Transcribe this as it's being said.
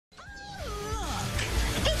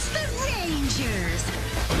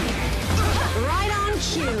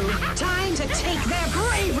take their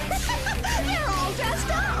grave. They're all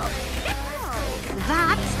dressed up.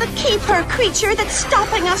 That's the keeper creature that's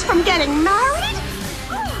stopping us from getting married?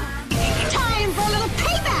 Time for a little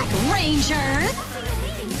payback, Rangers.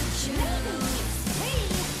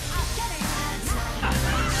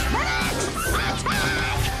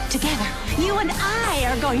 Together, you and I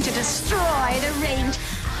are going to destroy the range.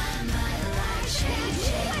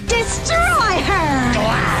 Destroy her!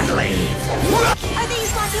 Gladly! Are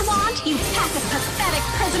these what you want, you pack of pathetic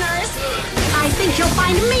prisoners? I think you'll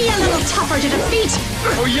find me a little tougher to defeat.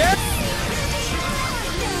 Oh, yeah?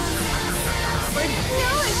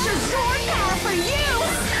 No extra sword power for you!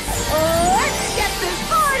 Let's get this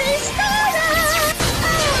party started!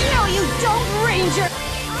 Oh, no, you don't, Ranger!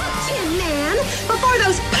 Tin Man, before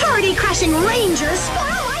those party-crashing rangers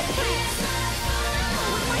spoil my plans.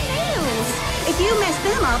 My nails! If you mess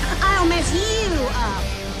them up, I'll mess you up.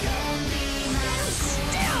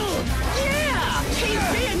 Still! Yeah! He's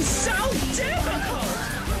being so difficult!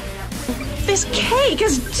 This cake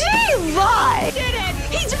is divine! Did it!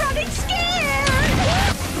 He's running scared!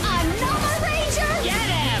 Another Ranger? Get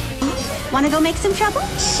him! Wanna go make some trouble?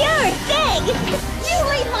 Sure thing! You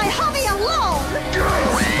leave my hubby alone!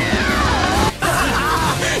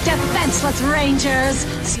 Defenseless Rangers!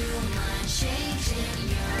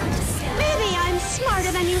 Maybe I'm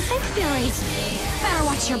smarter than you think, Fury. Better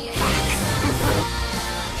watch your back.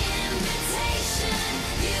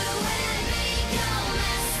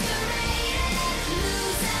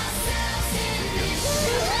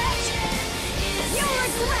 You'll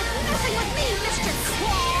regret messing with me, Mr.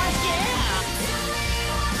 Claus! Yeah!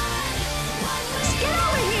 Get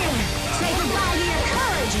over here! Say goodbye to your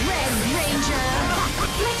courage, Red Ranger!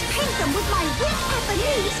 Let's paint them with my wet at the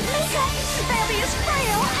knees makeup! They'll be as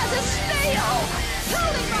frail as a snail!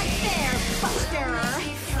 Hold it right there, Buster!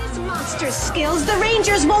 This monster's skills, the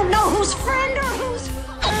Rangers won't know who's friend or who's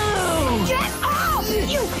foe. Get off!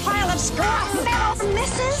 You pile of scrap metal,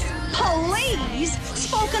 missus! Please!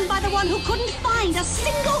 Spoken by the one who couldn't find a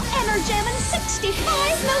single energem in 65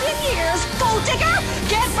 million years! Gold digger,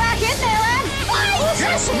 get back in there and fight!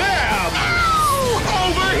 Yes, ma'am! Ow!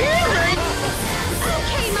 Over here!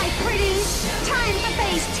 Okay, my pretties. Time for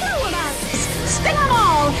phase 2 of us. Spin them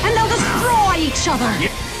all, and they'll destroy each other.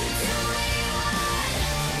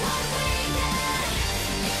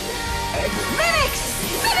 Phoenix!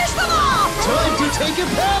 Finish them off! Time to take it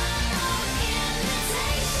back!